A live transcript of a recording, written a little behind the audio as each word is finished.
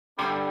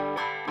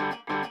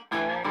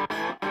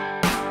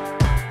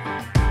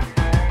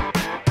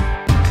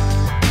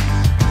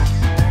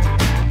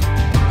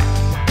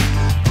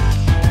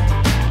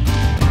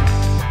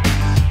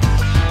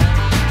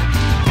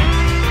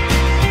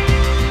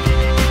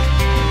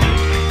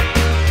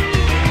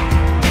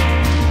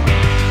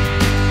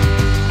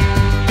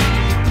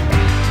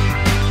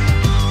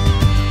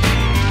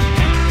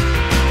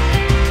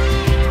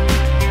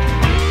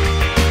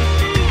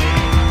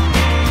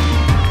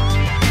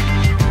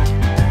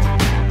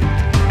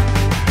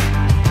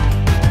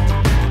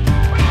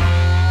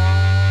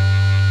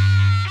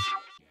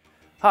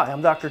Hi,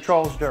 I'm Dr.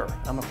 Charles Durr.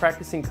 I'm a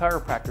practicing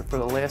chiropractor for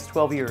the last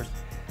 12 years.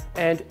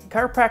 And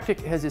chiropractic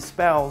has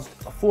espoused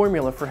a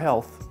formula for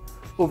health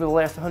over the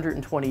last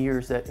 120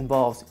 years that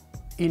involves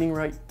eating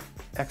right,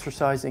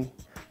 exercising,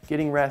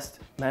 getting rest,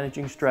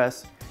 managing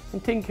stress,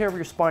 and taking care of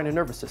your spine and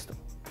nervous system.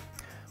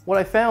 What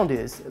I found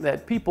is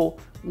that people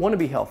want to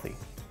be healthy,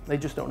 they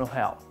just don't know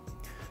how.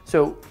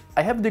 So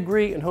I have a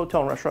degree in hotel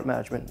and restaurant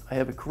management. I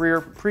have a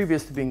career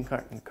previous to being a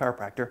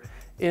chiropractor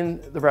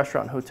in the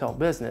restaurant and hotel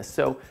business.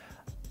 So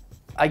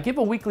I give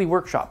a weekly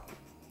workshop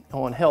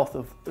on health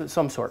of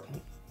some sort,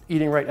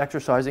 eating right,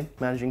 exercising,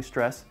 managing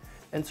stress,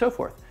 and so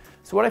forth.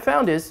 So what I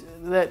found is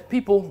that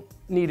people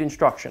need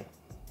instruction.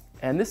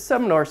 And this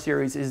seminar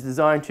series is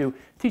designed to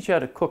teach you how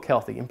to cook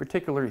healthy, in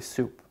particular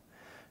soup.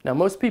 Now,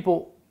 most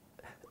people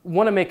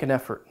want to make an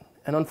effort,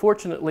 and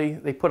unfortunately,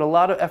 they put a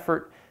lot of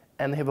effort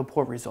and they have a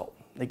poor result.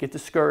 They get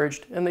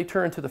discouraged and they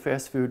turn to the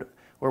fast food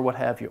or what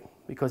have you,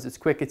 because it's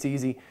quick, it's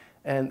easy,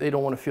 and they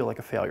don't want to feel like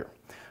a failure.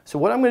 So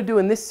what I'm going to do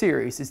in this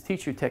series is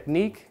teach you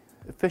technique,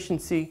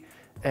 efficiency,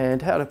 and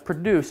how to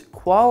produce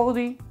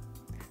quality,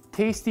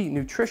 tasty,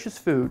 nutritious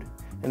food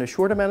in a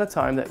short amount of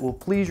time that will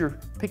please your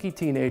picky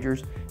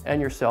teenagers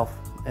and yourself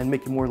and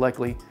make you more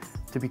likely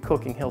to be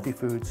cooking healthy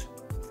foods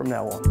from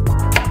now on.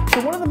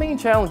 So one of the main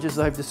challenges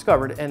I've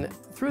discovered, and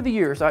through the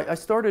years I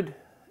started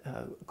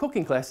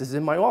cooking classes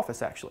in my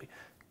office actually.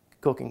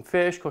 Cooking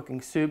fish, cooking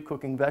soup,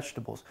 cooking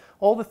vegetables,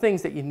 all the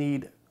things that you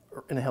need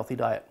in a healthy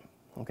diet.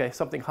 Okay,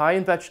 something high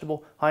in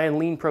vegetable, high in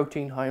lean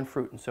protein, high in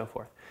fruit, and so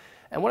forth.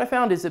 And what I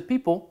found is that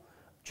people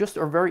just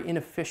are very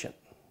inefficient.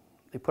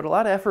 They put a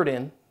lot of effort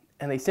in,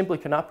 and they simply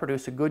cannot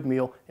produce a good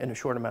meal in a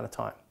short amount of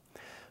time.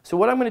 So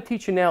what I'm going to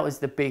teach you now is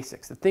the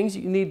basics, the things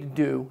that you need to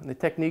do, and the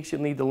techniques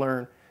you'll need to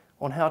learn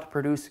on how to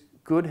produce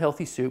good,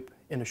 healthy soup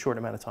in a short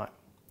amount of time.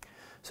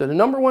 So the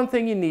number one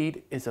thing you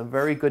need is a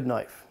very good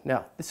knife.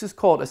 Now, this is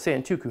called a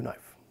santoku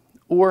knife,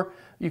 or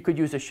you could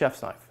use a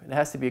chef's knife. It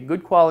has to be a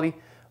good quality.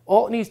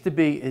 All it needs to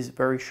be is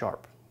very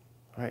sharp.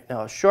 All right,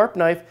 now a sharp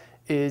knife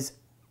is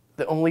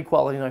the only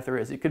quality knife there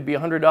is. It could be a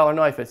 $100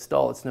 knife, it's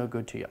no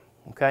good to you.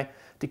 Okay?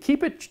 To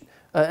keep it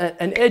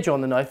an edge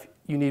on the knife,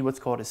 you need what's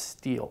called a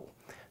steel.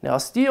 Now a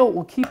steel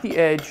will keep the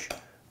edge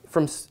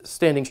from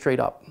standing straight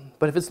up.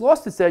 But if it's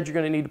lost its edge, you're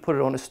going to need to put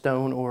it on a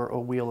stone or a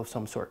wheel of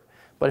some sort.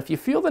 But if you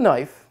feel the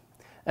knife,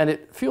 and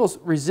it feels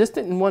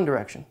resistant in one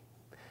direction,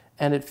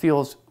 and it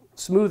feels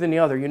smooth in the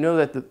other, you know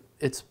that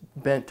it's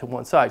bent to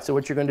one side. So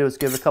what you're going to do is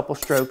give a couple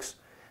strokes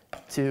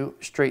to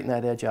straighten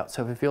that edge out.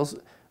 So if it feels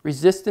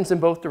resistance in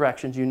both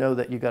directions, you know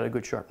that you got a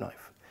good sharp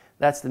knife.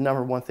 That's the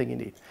number one thing you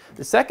need.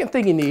 The second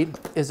thing you need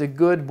is a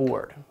good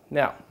board.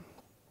 Now,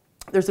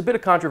 there's a bit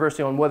of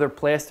controversy on whether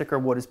plastic or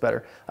wood is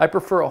better. I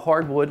prefer a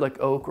hardwood like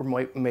oak or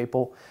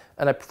maple,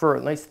 and I prefer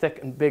a nice thick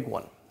and big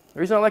one. The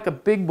reason I like a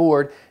big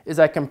board is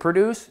I can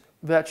produce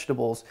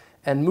vegetables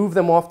and move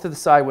them off to the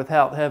side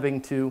without having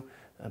to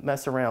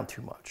mess around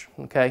too much.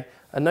 Okay?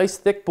 A nice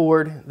thick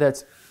board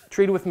that's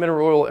treated with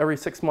mineral oil every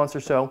 6 months or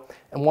so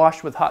and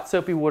washed with hot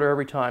soapy water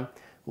every time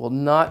will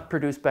not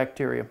produce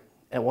bacteria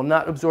and will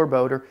not absorb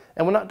odor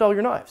and will not dull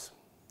your knives.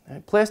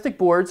 Right? Plastic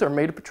boards are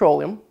made of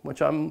petroleum,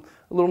 which I'm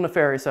a little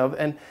nefarious of,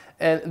 and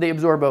they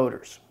absorb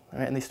odors.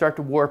 Right? And they start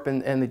to warp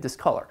and they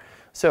discolor.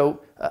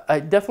 So I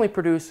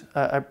definitely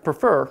I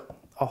prefer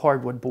a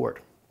hardwood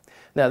board.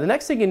 Now the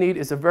next thing you need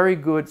is a very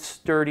good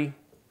sturdy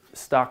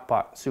stock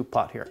pot, soup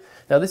pot here.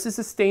 Now this is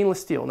a stainless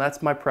steel, and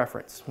that's my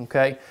preference,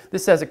 okay?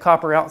 This has a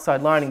copper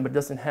outside lining, but it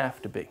doesn't have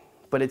to be,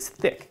 but it's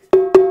thick.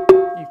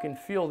 You can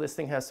feel this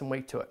thing has some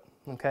weight to it,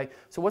 okay?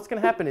 So what's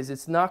gonna happen is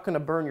it's not gonna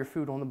burn your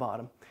food on the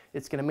bottom.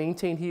 It's gonna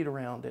maintain heat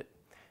around it,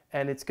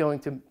 and it's going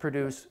to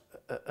produce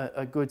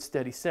a good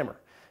steady simmer.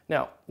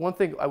 Now, one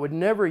thing I would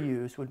never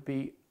use would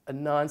be a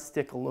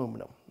non-stick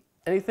aluminum.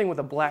 Anything with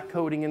a black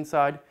coating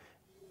inside,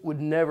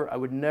 I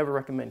would never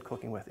recommend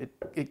cooking with.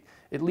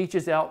 It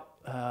leaches out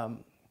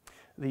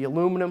the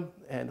aluminum,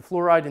 and the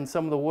fluoride in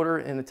some of the water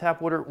in the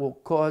tap water will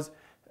cause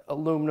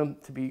aluminum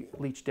to be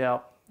leached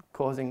out,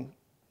 causing,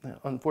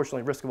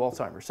 unfortunately, risk of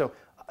Alzheimer's. So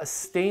a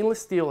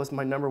stainless steel is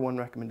my number one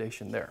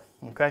recommendation there.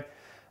 Okay.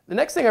 The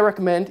next thing I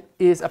recommend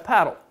is a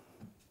paddle.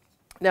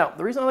 Now,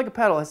 the reason I like a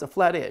paddle, it has a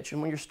flat edge,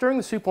 and when you're stirring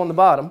the soup on the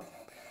bottom,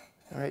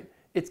 all right,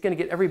 it's going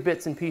to get every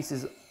bits and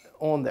pieces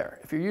on there.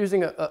 If you're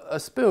using a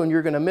spoon,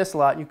 you're going to miss a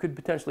lot, and you could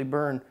potentially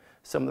burn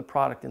some of the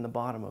product in the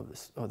bottom of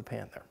the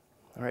pan there.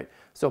 All right,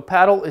 so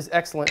paddle is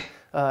excellent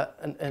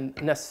and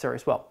necessary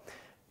as well.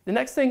 The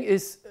next thing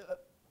is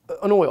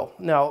an oil.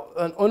 Now,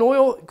 an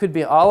oil could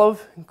be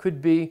olive,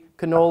 could be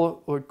canola,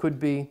 or it could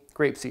be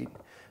grapeseed.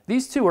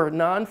 These two are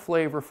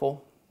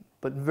non-flavorful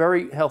but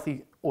very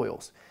healthy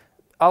oils.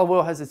 Olive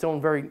oil has its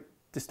own very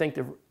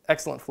distinctive,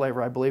 excellent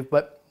flavor, I believe,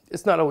 but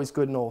it's not always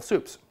good in all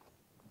soups.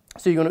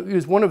 So you're going to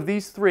use one of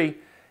these three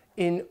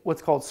in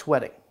what's called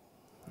sweating.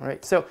 All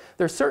right, so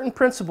there's certain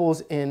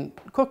principles in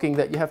cooking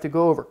that you have to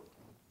go over.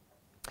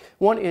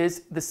 One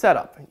is the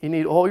setup. You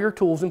need all your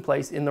tools in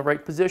place in the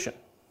right position.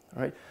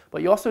 All right,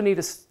 but you also need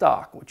a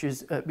stock, which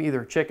is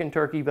either chicken,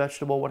 turkey,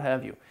 vegetable, what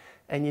have you.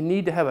 And you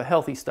need to have a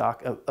healthy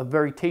stock, a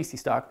very tasty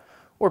stock,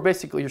 or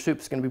basically your soup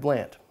is going to be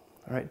bland.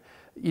 All right.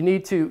 You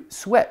need to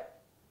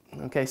sweat.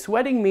 Okay.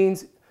 Sweating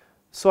means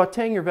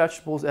sautéing your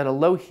vegetables at a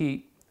low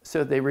heat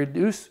so they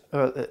reduce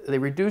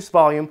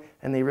volume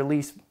and they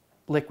release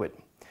liquid.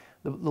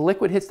 The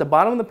liquid hits the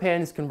bottom of the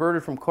pan, is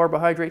converted from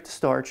carbohydrate to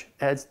starch,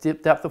 adds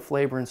depth of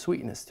flavor and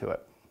sweetness to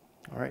it.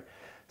 All right.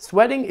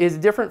 Sweating is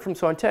different from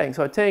sautéing.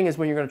 Sautéing is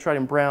when you're going to try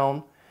to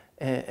brown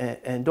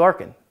and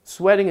darken.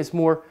 Sweating is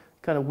more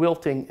kind of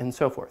wilting and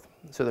so forth.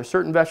 So there's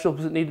certain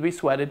vegetables that need to be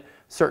sweated,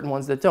 certain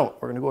ones that don't.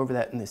 We're going to go over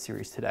that in this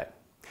series today.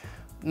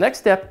 Next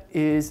step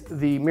is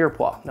the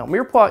mirepoix. Now,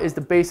 mirepoix is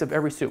the base of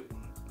every soup.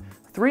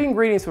 3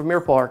 ingredients of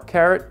mirepoix are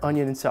carrot,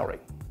 onion, and celery.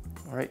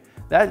 All right,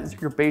 that is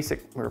your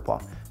basic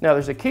mirepoix. Now,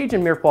 there's a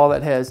Cajun mirepoix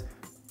that has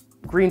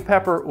green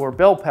pepper or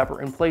bell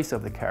pepper in place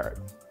of the carrot.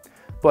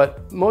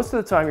 But most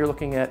of the time, you're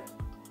looking at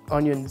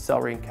onion,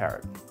 celery, and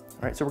carrot.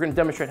 All right, so we're going to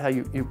demonstrate how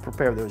you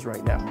prepare those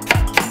right now.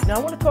 Now, I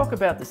want to talk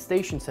about the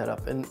station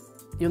setup. And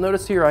you'll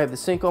notice here I have the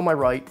sink on my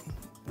right,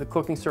 the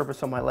cooking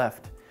surface on my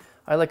left.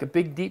 I like a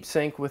big deep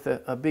sink with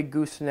a big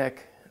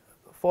gooseneck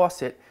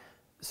faucet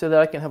so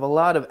that I can have a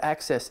lot of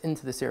access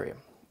into this area.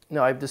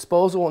 Now I have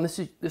disposal, and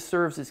this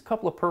serves as a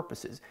couple of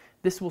purposes.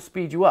 This will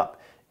speed you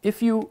up.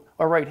 If you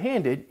are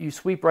right-handed, you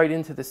sweep right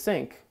into the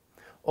sink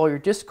all your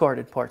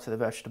discarded parts of the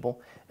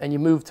vegetable, and you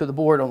move to the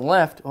board on the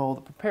left all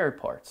the prepared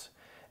parts.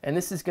 And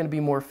this is going to be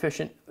more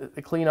efficient.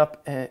 The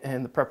cleanup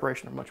and the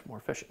preparation are much more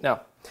efficient.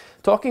 Now,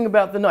 talking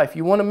about the knife,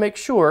 you want to make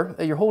sure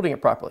that you're holding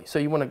it properly. So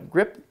you want to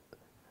grip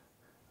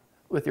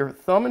with your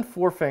thumb and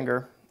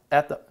forefinger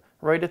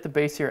right at the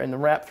base here, and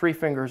then wrap 3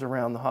 fingers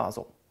around the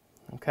hosel.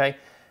 Okay?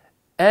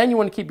 And you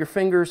want to keep your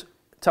fingers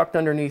tucked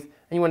underneath,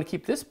 and you want to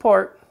keep this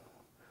part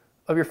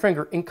of your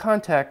finger in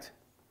contact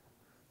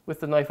with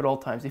the knife at all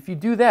times. If you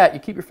do that, you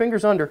keep your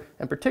fingers under,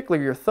 and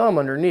particularly your thumb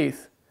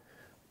underneath,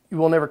 you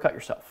will never cut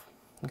yourself.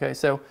 Okay,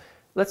 so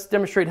let's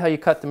demonstrate how you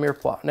cut the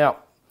mirepoix. Now,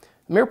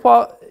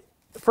 mirepoix,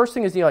 the first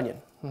thing is the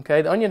onion.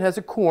 Okay, the onion has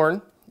a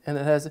corn, and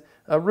it has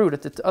a root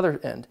at the other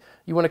end.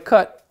 You want to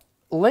cut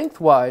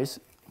lengthwise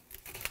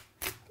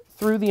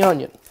through the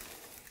onion.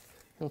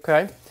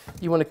 Okay,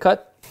 you want to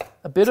cut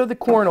a bit of the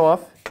corn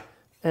off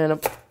and a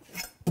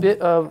bit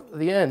of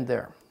the end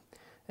there.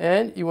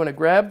 And you want to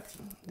grab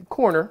the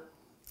corner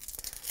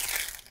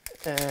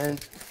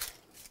and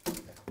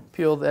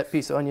peel that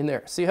piece of onion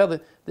there. See how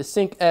the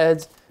sink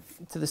adds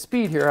to the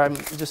speed here? I'm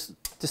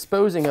just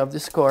disposing of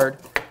this card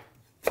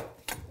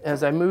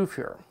as I move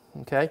here.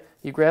 Okay,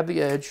 you grab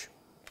the edge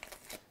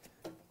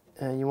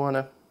and you want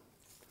to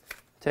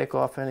take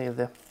off any of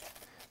the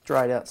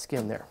dried out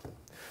skin there.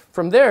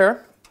 From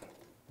there,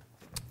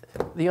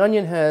 the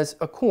onion has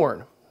a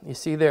corn, you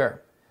see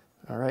there.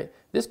 All right,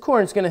 this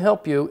corn is going to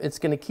help you. It's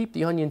going to keep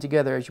the onion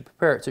together as you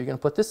prepare it. So you're going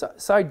to put this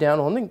side down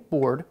on the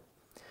board.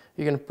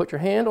 You're going to put your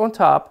hand on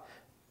top.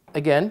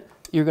 Again,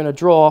 you're going to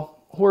draw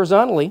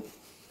horizontally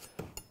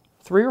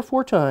 3 or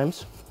 4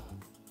 times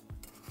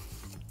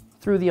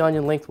through the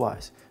onion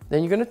lengthwise.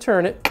 Then you're going to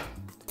turn it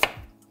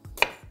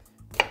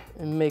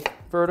and make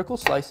vertical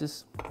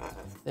slices.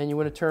 Then you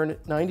want to turn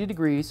it 90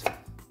 degrees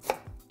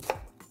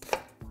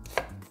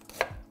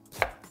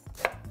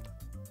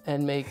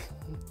and make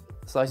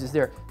slices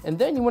there. And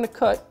then you want to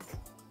cut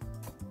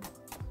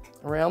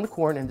around the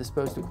corn and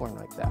dispose the corn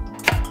like that.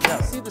 Now,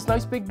 see this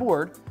nice big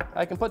board?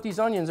 I can put these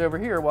onions over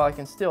here while I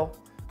can still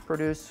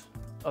produce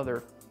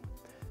other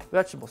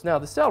vegetables. Now,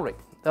 the celery,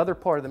 the other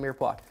part of the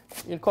mirepoix.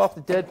 You can cut off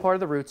the dead part of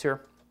the roots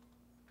here.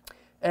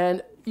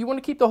 And you want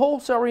to keep the whole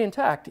celery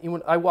intact.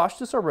 I washed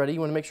this already. You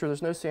want to make sure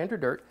there's no sand or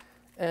dirt.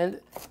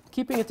 And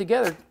keeping it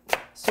together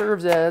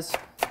serves as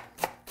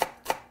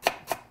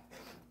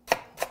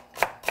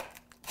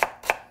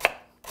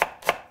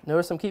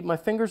notice I'm keeping my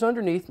fingers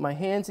underneath, my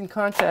hands in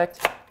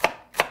contact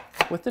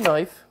with the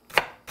knife.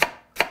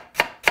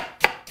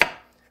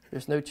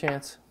 There's no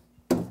chance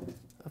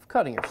of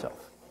cutting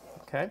yourself.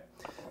 Okay.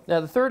 Now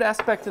the third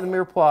aspect of the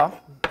mirepoix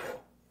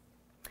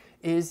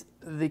is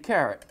the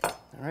carrot. All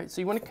right.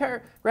 So you want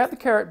to grab the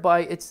carrot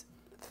by its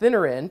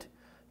thinner end.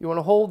 You want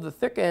to hold the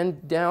thick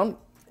end down,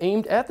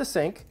 aimed at the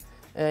sink,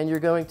 and you're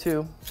going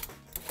to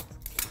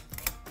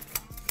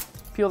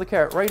peel the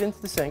carrot right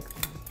into the sink,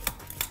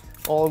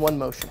 all in one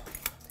motion.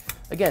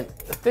 Again,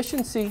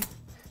 efficiency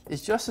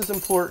is just as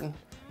important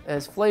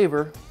as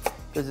flavor,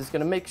 because it's going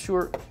to make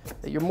sure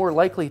that you're more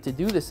likely to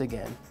do this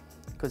again,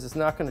 because it's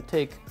not going to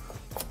take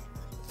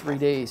 3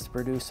 days to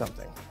produce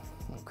something.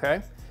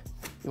 Okay?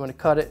 You want to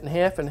cut it in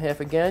half and half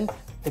again.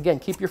 Again,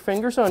 keep your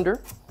fingers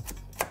under,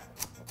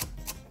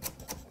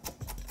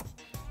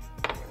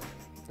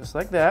 just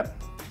like that.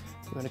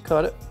 You want to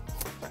cut it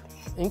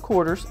in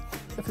quarters.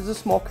 If it's a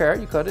small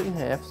carrot, you cut it in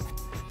half.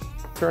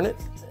 Turn it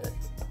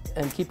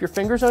and keep your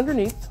fingers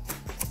underneath.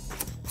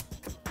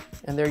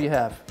 And there you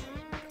have.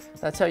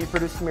 That's how you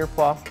produce the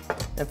mirepoix.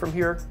 And from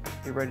here,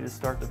 you're ready to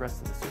start the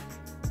rest of the